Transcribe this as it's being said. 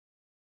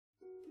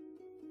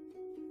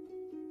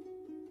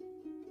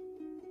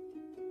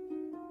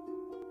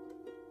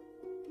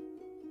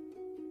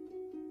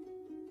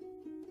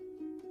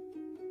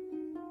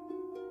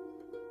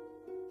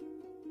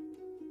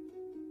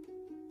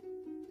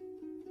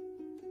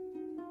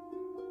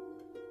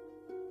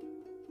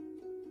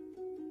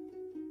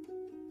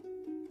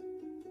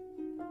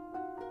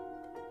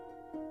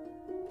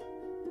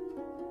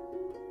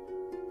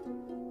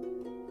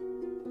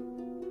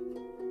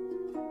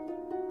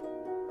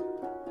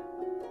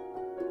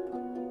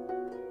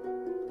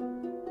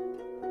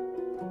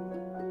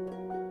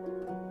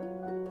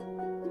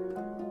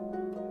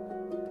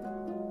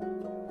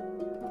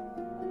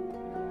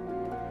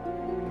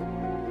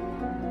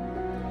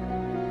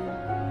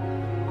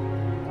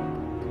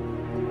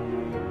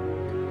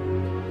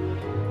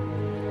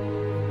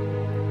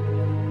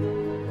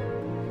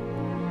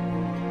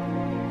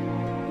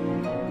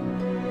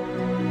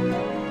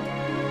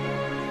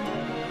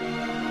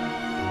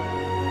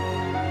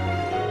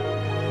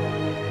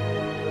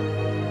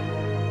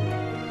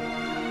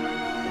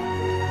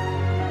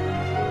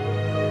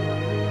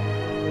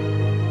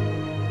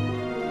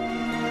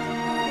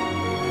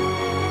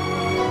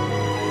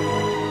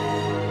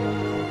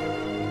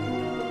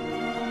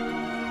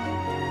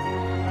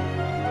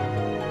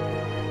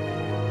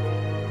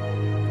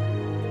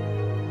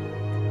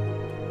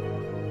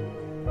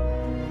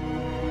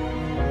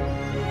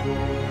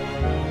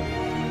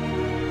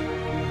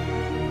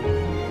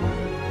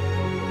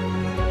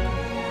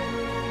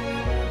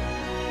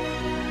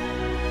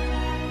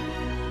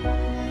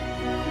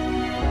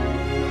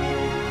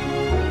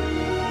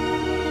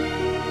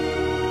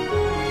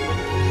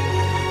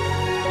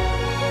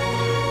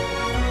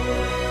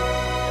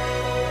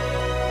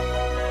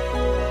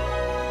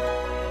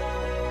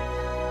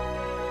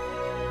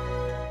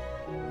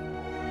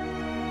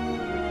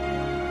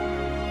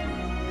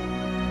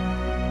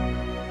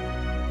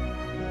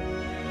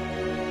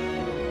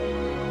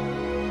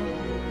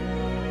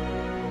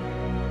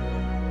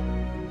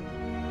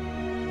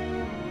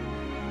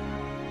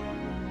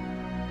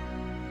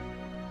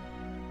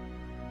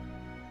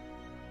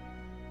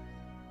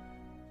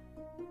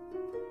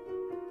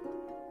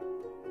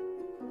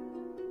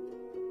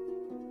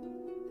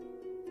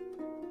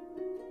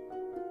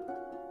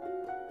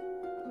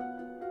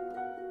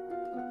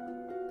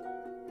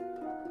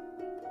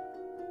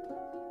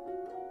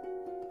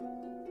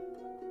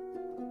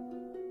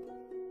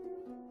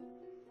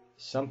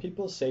Some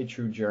people say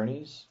true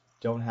journeys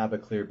don't have a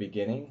clear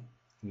beginning,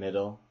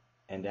 middle,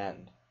 and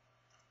end.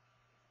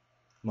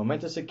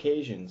 Momentous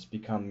occasions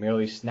become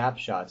merely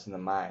snapshots in the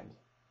mind,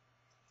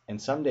 and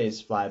some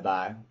days fly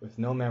by with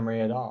no memory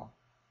at all.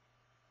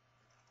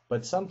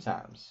 But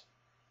sometimes,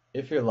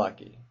 if you're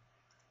lucky,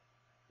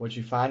 what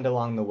you find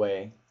along the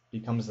way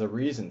becomes the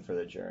reason for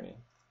the journey.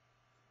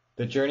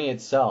 The journey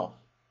itself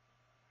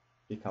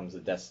becomes the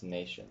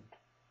destination.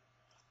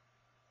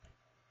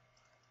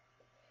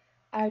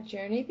 Our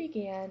journey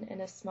began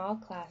in a small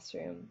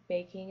classroom,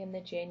 baking in the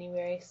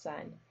January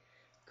sun.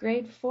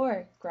 "Grade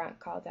 4, Grant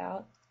called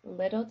out.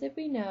 Little did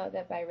we know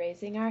that by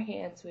raising our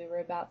hands we were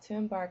about to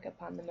embark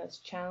upon the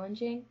most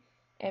challenging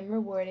and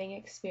rewarding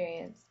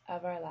experience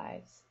of our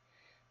lives.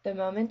 The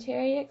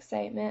momentary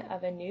excitement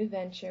of a new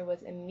venture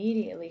was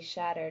immediately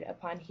shattered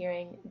upon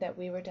hearing that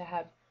we were to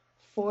have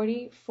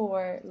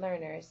 44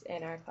 learners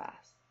in our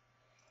class.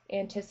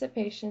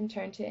 Anticipation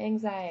turned to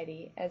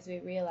anxiety as we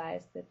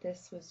realized that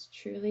this was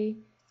truly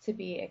to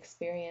be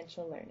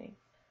experiential learning.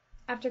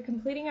 After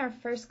completing our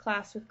first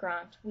class with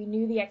Grant, we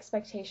knew the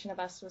expectation of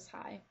us was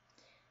high.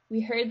 We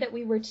heard that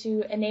we were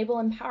to enable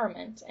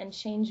empowerment and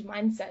change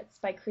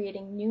mindsets by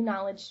creating new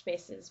knowledge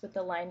spaces with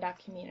the Lynedoch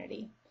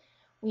community.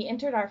 We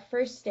entered our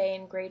first day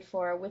in grade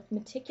 4 with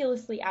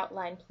meticulously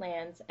outlined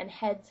plans and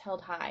heads held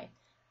high,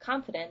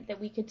 confident that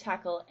we could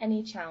tackle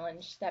any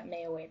challenge that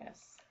may await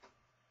us.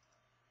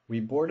 We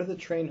boarded the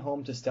train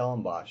home to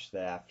Stellenbosch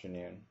that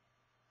afternoon,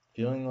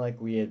 feeling like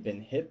we had been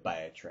hit by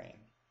a train.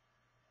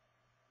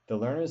 The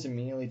learners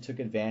immediately took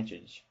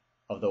advantage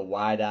of the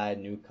wide-eyed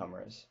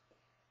newcomers,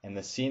 and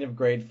the scene of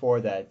grade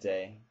 4 that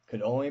day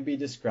could only be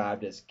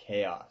described as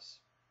chaos.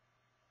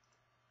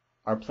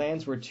 Our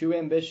plans were too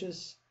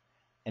ambitious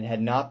and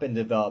had not been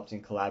developed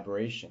in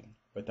collaboration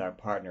with our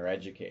partner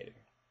educator.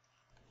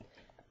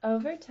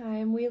 Over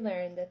time, we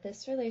learned that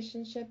this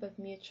relationship of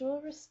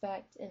mutual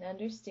respect and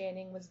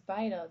understanding was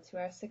vital to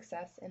our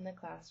success in the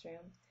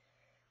classroom.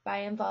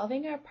 By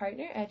involving our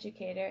partner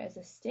educator as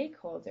a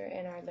stakeholder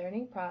in our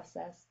learning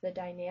process, the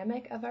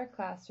dynamic of our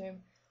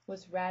classroom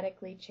was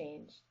radically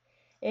changed.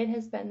 It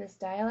has been this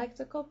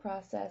dialectical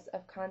process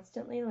of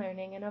constantly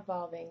learning and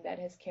evolving that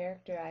has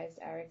characterized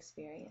our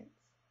experience.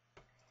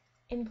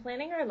 In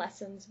planning our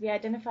lessons, we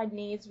identified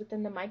needs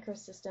within the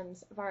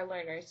microsystems of our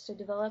learners to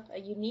develop a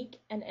unique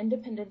and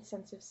independent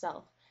sense of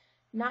self,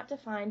 not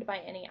defined by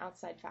any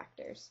outside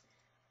factors.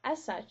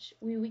 As such,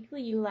 we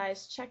weekly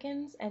utilized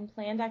check-ins and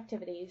planned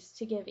activities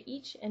to give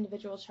each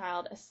individual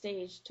child a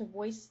stage to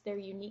voice their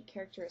unique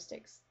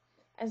characteristics,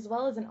 as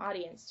well as an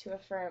audience to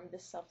affirm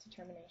this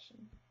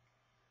self-determination.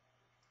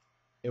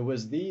 It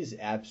was these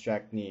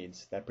abstract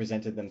needs that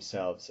presented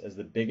themselves as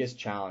the biggest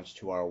challenge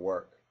to our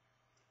work.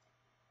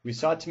 We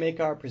sought to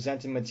make our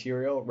presented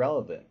material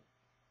relevant,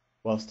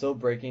 while still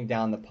breaking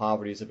down the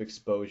poverties of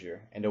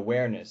exposure and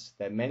awareness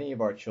that many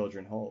of our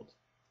children hold.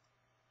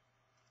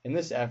 In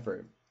this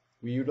effort,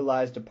 we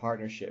utilized a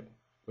partnership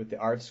with the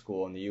art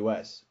school in the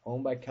U.S.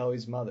 owned by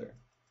Kellie's mother.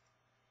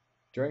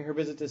 During her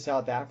visit to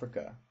South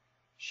Africa,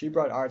 she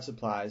brought art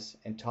supplies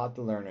and taught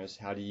the learners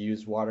how to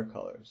use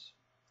watercolors.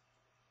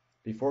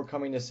 Before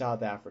coming to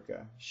South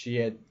Africa, she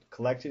had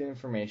collected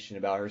information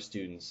about her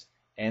students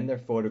and their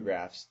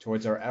photographs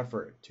towards our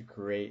effort to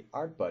create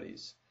Art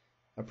Buddies,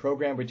 a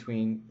program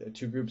between the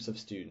two groups of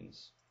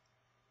students.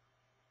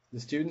 The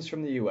students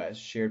from the U.S.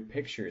 shared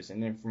pictures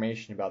and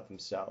information about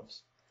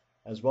themselves,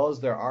 as well as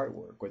their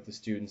artwork with the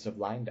students of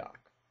Lynedoch.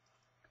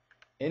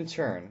 In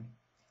turn,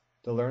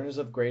 the learners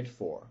of grade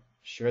 4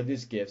 shared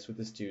these gifts with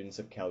the students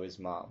of Kellie's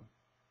mom.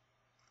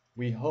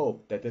 We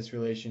hope that this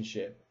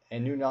relationship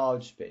and new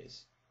knowledge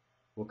space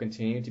will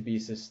continue to be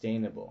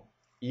sustainable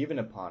even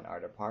upon our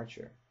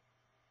departure.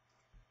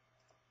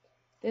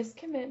 This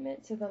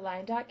commitment to the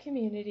Lynedoch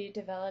community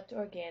developed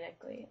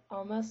organically,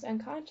 almost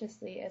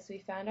unconsciously, as we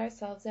found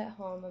ourselves at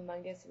home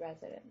among its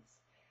residents.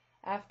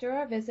 After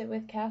our visit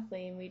with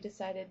Kathleen, we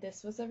decided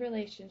this was a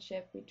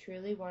relationship we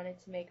truly wanted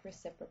to make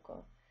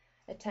reciprocal,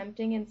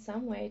 attempting in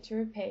some way to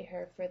repay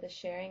her for the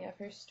sharing of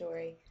her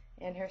story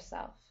and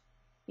herself.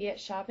 Be it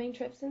shopping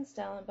trips in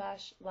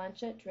Stellenbosch,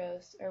 lunch at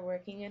Drost, or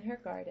working in her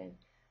garden,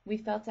 we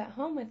felt at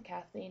home with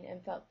Kathleen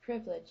and felt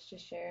privileged to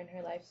share in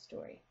her life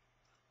story.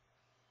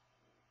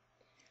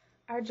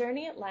 Our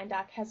journey at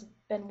Lynedoch has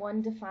been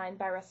one defined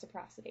by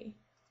reciprocity.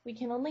 We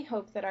can only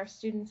hope that our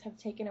students have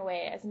taken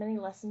away as many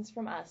lessons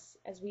from us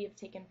as we have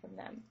taken from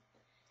them.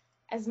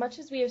 As much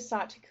as we have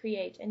sought to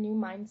create a new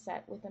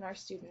mindset within our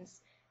students,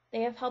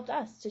 they have helped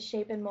us to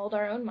shape and mold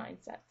our own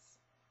mindsets.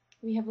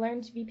 We have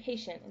learned to be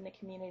patient in the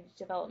community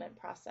development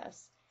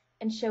process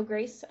and show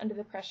grace under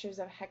the pressures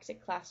of a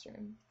hectic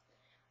classroom.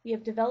 We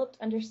have developed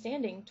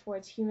understanding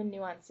towards human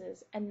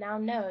nuances and now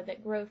know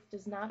that growth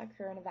does not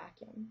occur in a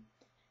vacuum.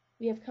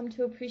 We have come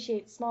to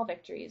appreciate small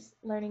victories,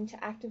 learning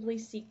to actively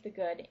seek the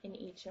good in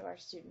each of our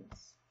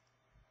students.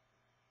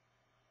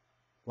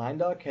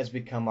 Lynedoch has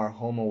become our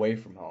home away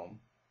from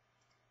home.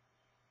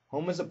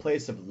 Home is a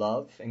place of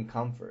love and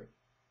comfort,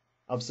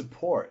 of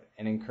support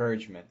and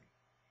encouragement.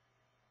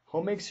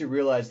 Home makes you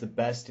realize the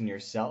best in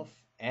yourself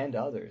and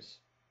others.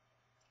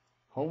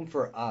 Home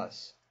for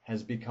us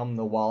has become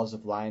the walls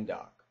of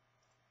Lynedoch,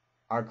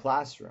 our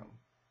classroom,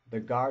 the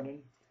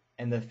garden,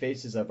 and the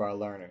faces of our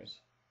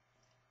learners.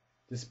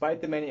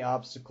 Despite the many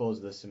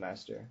obstacles this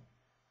semester,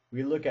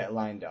 we look at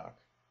Lynedoch,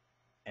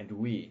 and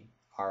we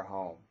are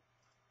home.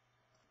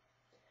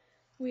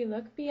 We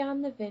look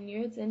beyond the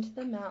vineyards into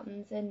the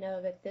mountains and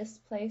know that this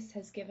place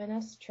has given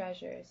us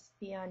treasures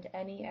beyond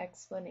any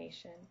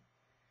explanation.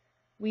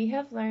 We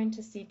have learned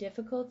to see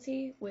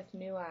difficulty with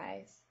new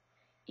eyes.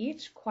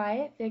 Each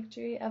quiet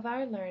victory of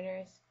our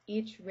learners,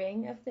 each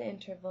ring of the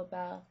interval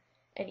bell,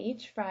 and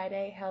each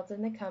Friday held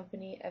in the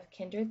company of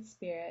kindred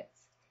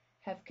spirits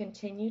have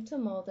continued to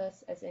mold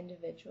us as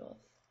individuals.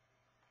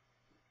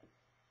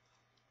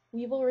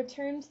 We will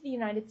return to the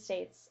United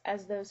States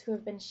as those who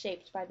have been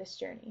shaped by this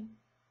journey,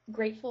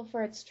 grateful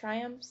for its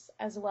triumphs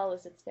as well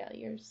as its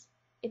failures,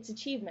 its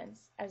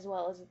achievements as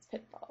well as its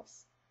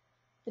pitfalls.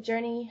 The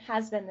journey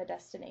has been the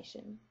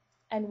destination,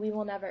 and we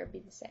will never be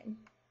the same.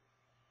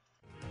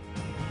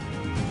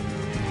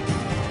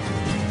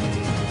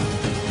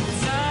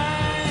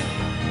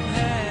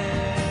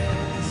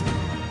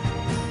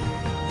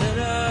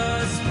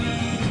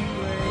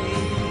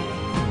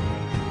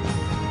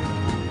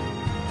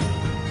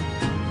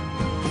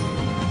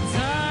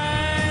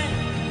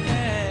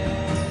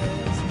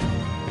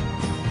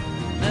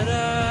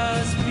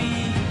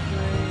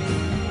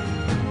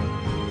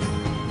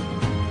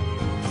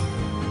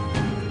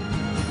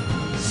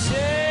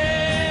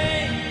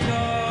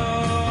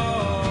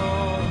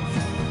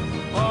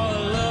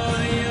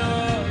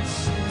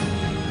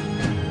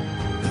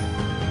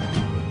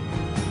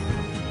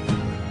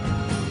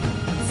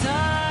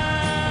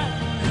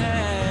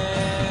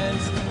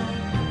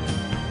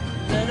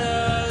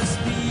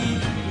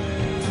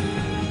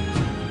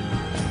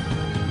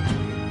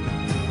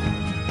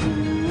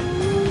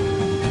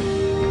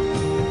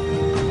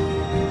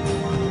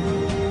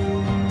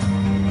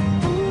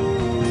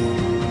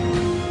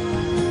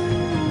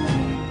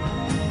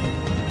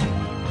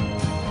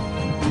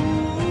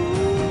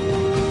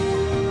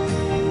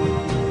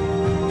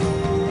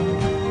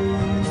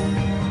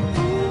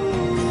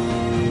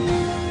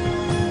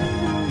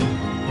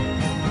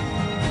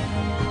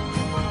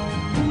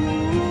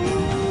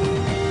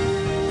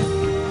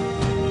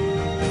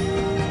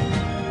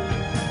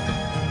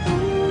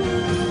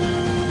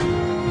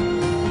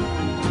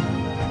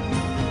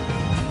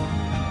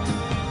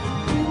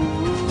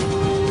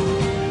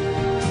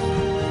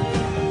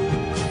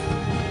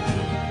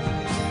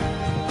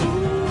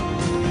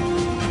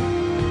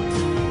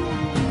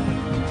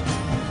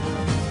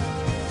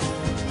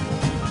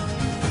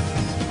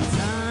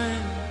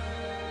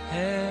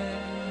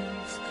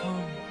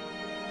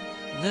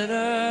 Let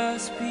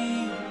us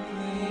be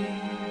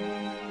brave.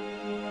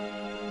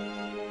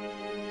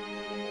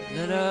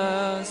 Let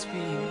us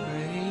be